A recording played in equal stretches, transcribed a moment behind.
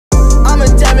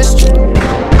to demonstrate.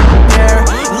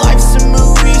 Life's a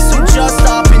movie, so just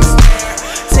stop and stare.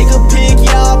 Take a pic,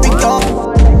 yeah, I'll be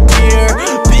gone here.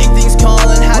 Big things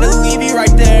calling, how to leave you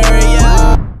right there,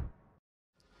 yeah.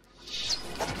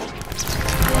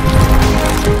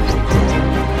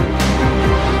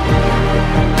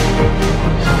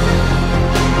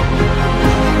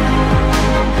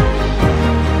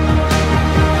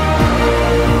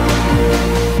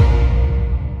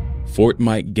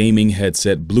 Fortnite Gaming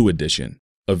Headset Blue Edition.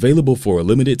 Available for a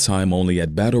limited time only at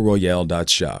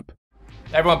BattleRoyale.shop.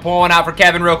 Everyone pour one out for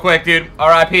Kevin real quick, dude.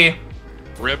 R.I.P.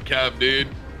 Rip Kev, dude.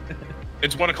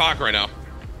 It's 1 o'clock right now.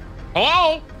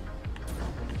 Hello?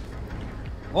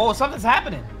 Whoa, something's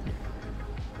happening.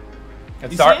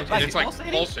 It's It's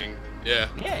like pulsing. Yeah.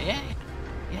 Yeah.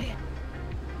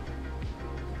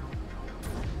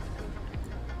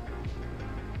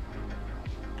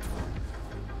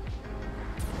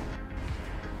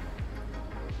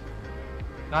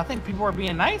 I think people are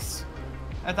being nice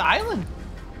at the island.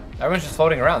 Everyone's just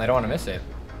floating around. They don't want to miss it.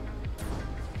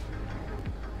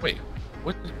 Wait,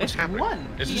 what's It's happening? one.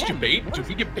 Is this Yeah, too bait? what Did is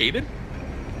we get baited?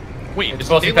 Wait, It's is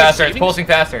pulsing daylight faster. It's savings? pulsing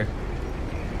faster.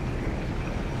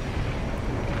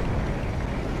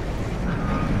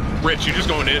 Rich, you just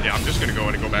going in? Yeah, I'm just gonna go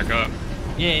in and go back up.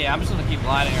 Yeah, I'm just gonna keep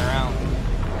gliding around.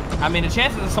 I mean, the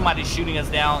chances of somebody shooting us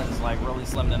down is like really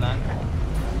slim to none.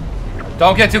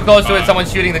 Don't get too close to it.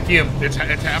 Someone's shooting the cube. It's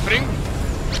happening.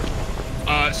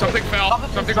 Something fell.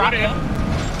 Something went in.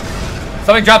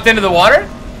 Something dropped into the water?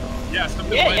 Yeah,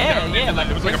 something Yeah, went down. yeah,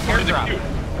 It was like a part of the teardrop. cube.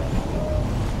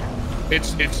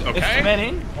 It's okay. It's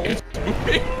spinning. It's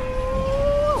moving.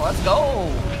 Let's go.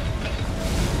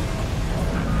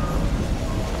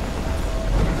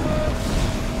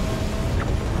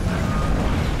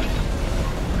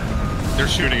 They're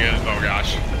shooting it. Oh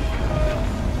gosh.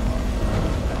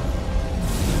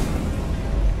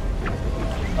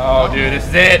 Oh, dude, this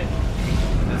is it.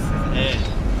 This is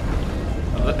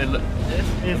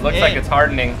it. It looks like it's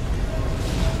hardening.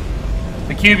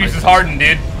 The cube use is hardened,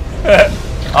 dude.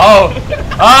 Oh!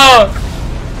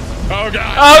 Oh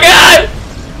god. Oh god!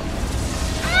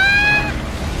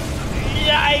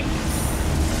 Yikes!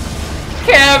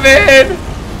 Kevin!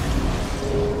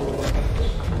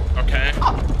 Okay.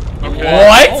 Okay.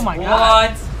 What? Oh my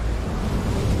god! What?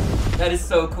 That is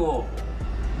so cool.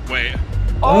 Wait.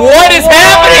 Oh, What is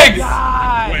happening?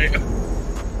 God. Wait.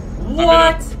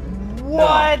 What?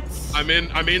 What? I'm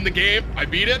in the game. I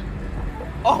beat it.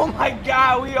 Oh my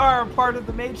god, we are a part of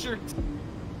the Matrix.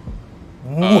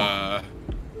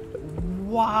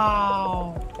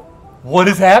 Wow. What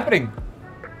is happening?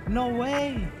 No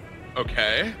way.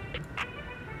 Okay.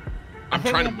 I'm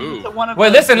trying to move.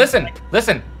 Wait, listen.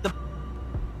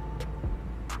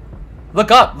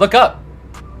 Look up. Are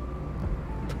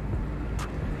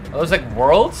those like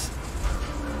worlds?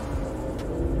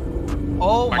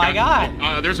 Oh my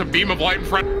god. There's a beam of light in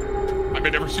front. I may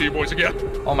never see you boys again.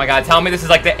 Oh my god, tell me this is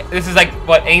like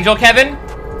what, Angel Kevin?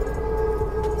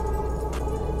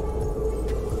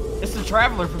 It's the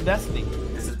Traveler from Destiny.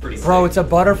 This is pretty sick. Bro, it's a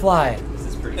butterfly. This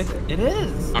is pretty sick. It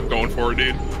is. I'm going for it,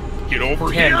 dude. Get over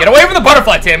Tim, here. get away from the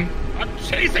butterfly, Tim. I'm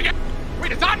chasing it.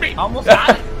 Wait, it's on me. Almost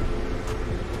got it.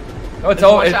 No, it's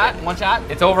over. One shot.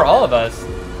 It's over all of us.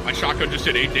 My shotgun just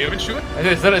did 8 damage to it.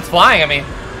 It's flying. I mean,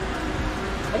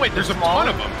 Oh wait, there's a ton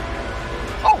of them.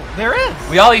 Oh, there is.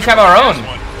 we all each have our own. Last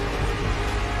one.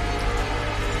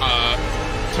 Oh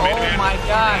Tomato Man. my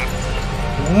god.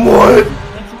 What?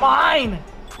 It's mine.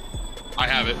 I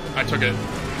have it. I took it.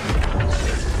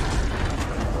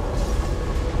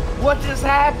 What just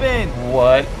happened?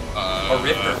 What? A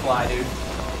ripper fly, dude.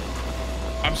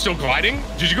 I'm still gliding.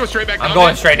 Did you go straight back down? I'm going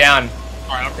there? straight down.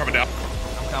 All right, I'm coming down.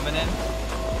 I'm coming in.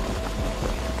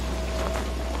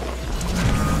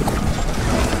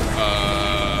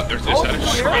 There's this Oh, at a where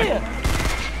are shrine. you?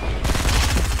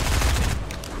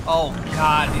 Oh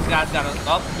god, these guys got a.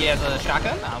 Oh, he has a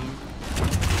shotgun.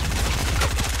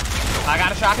 I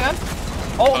got a shotgun.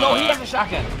 Oh no, he has a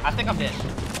shotgun. I think I'm dead.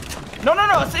 No,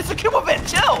 it's a cube event.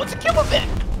 Chill, it's a cube event.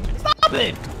 Stop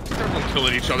it. Everyone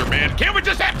killing each other, man. Can't we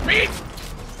just have peace?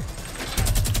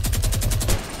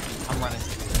 I'm running.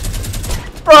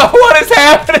 Bro, what is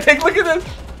happening? Look at this.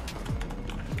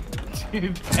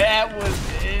 Dude, that was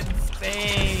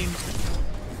insane.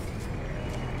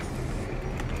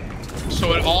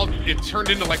 So it turned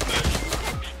into like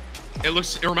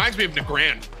it reminds me of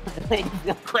Negrand. World of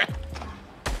Warcraft.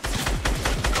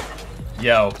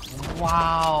 Yo.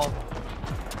 Wow.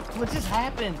 What just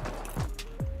happened?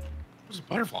 What's a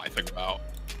butterfly thing about?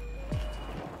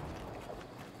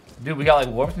 Dude, we got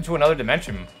like warped into another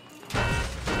dimension.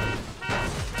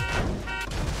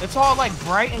 It's all like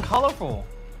bright and colorful.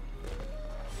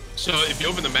 So if you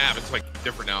open the map, it's like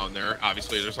different now in there.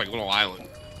 Obviously, there's like a little island.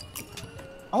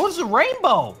 Oh, it's a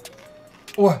rainbow.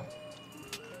 What?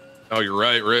 Oh, you're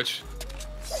right, Rich.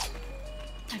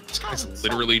 This guy's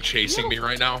literally chasing me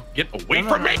right now. Get away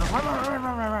from me!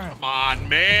 Come on,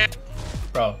 man.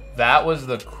 Bro, that was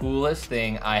the coolest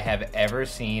thing I have ever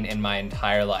seen in my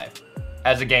entire life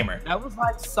as a gamer. That was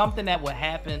like something that would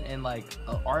happen in like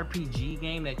an RPG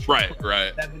game that you Right.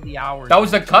 put 70 hours. That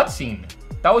was a cutscene.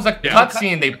 That was a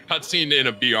cutscene. They Cutscene in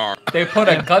a BR. They put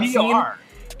a cutscene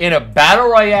in a battle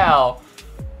royale,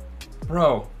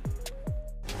 bro.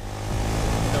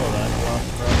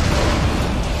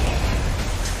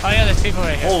 Oh yeah, there's people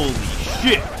right here. Holy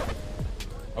shit!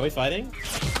 Are we fighting?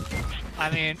 I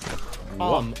mean,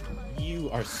 You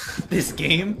are. This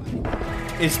game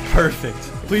is perfect.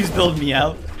 Please build me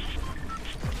out.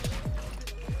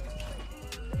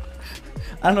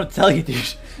 I don't know what to tell you,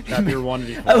 dude.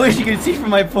 I wish you could see from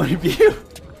my point of view.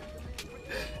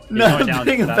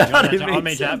 Nothing about it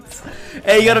makes sense.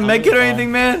 Hey, you got a med kit or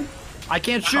anything, man? I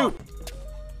can't shoot.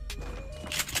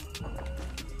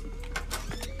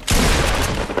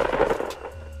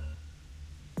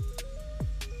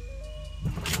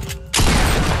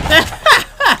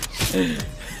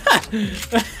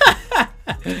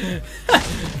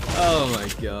 Oh my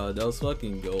god, that was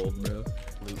fucking gold, bro.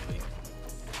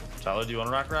 Tyler, do you want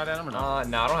to rock right at him or No, I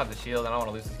don't have the shield. I don't want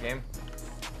to lose this game.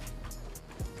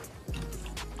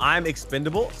 I'm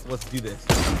expendable, so let's do this.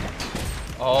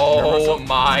 Oh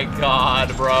my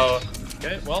god, bro.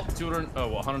 Okay, well,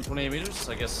 128 meters.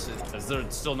 I guess, is there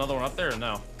still another one up there or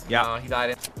no? Yeah. No, he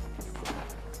died.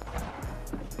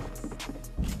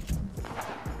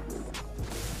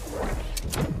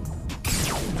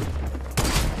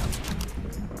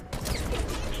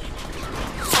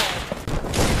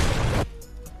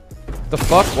 The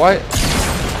fuck? Why?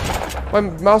 My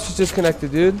mouse was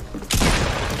disconnected, dude.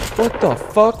 What the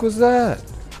fuck was that?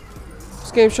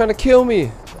 This game's trying to kill me.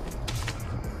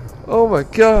 Oh my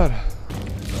god.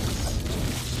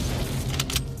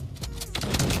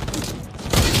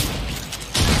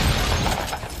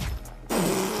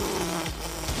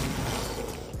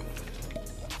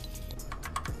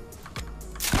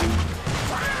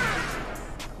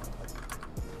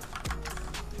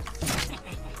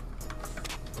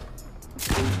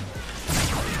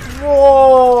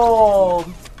 Whoa!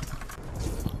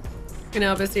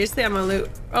 No, but seriously, I'm gonna loot.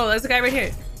 Oh, there's a guy right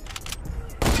here.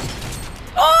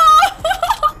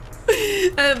 Oh!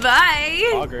 Bye.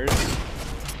 Augers.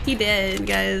 He did,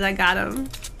 guys. I got him.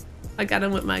 I got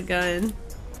him with my gun.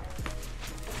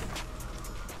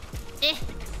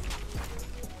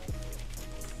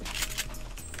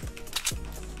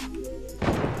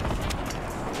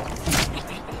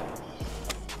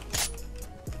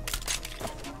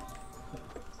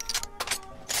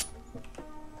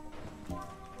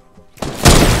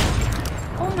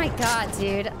 Oh my god,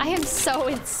 dude. I am so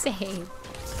insane.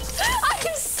 I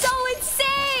am so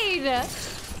insane!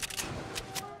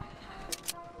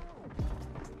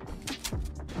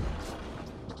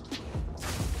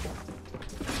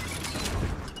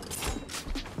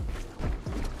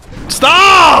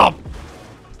 Stop!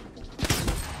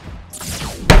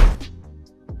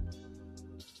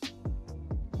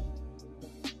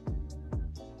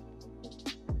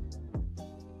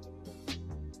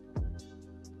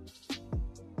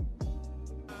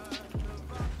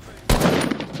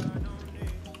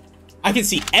 I can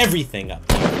see everything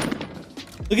up here.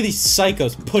 Look at these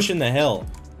psychos pushing the hill.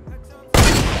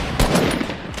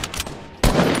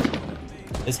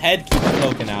 His head keeps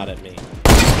poking out at me.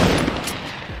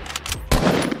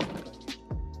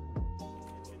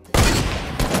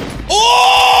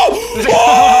 Oh!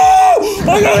 Oh!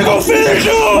 I gotta go finish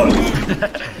him!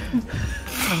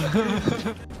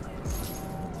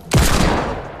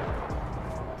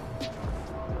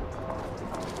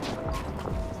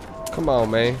 Come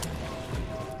on, man.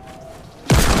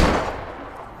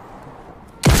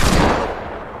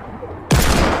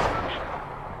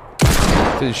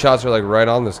 Dude, these shots are like right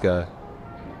on this guy.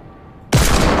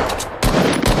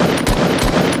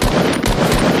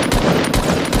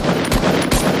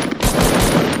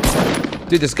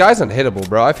 Dude, this guy's unhittable,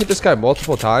 bro. I've hit this guy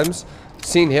multiple times,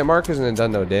 seen hit markers, and then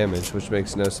done no damage, which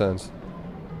makes no sense.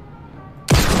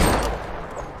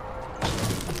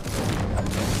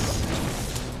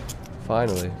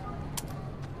 Finally.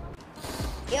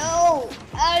 Yo,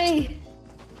 Addy.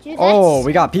 Dude, Oh,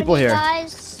 we got people here.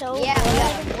 Guys, so yeah,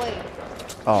 good. Wait.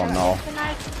 Oh no.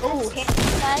 Oh,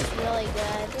 that's really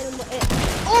good.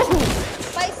 Oh,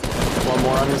 spicy. One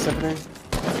more on the symphony.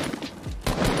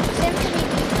 Symphony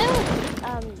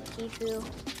Kifu.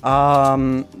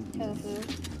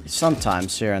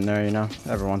 Sometimes here and there, you know,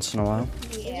 every once in a while.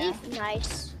 Yeah.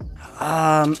 nice.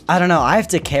 I don't know. I have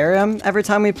to carry him every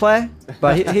time we play,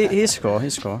 but he's cool.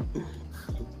 He's cool.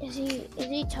 Is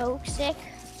he toxic?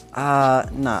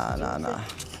 Nah.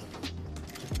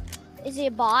 Is he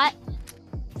a bot?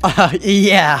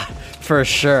 Yeah, for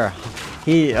sure.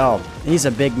 He's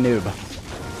a big noob.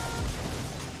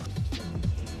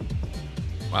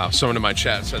 Wow, someone in my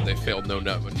chat said they failed No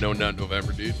Nut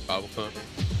November, dude. Bible thump.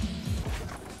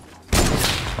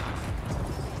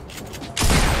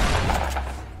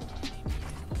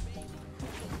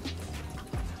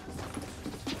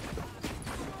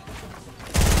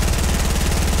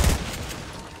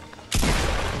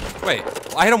 Wait,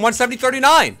 I hit him 170,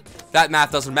 39. That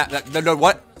math doesn't math. No,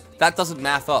 what? That doesn't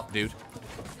math up, dude.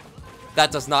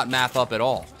 That does not math up at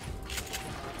all.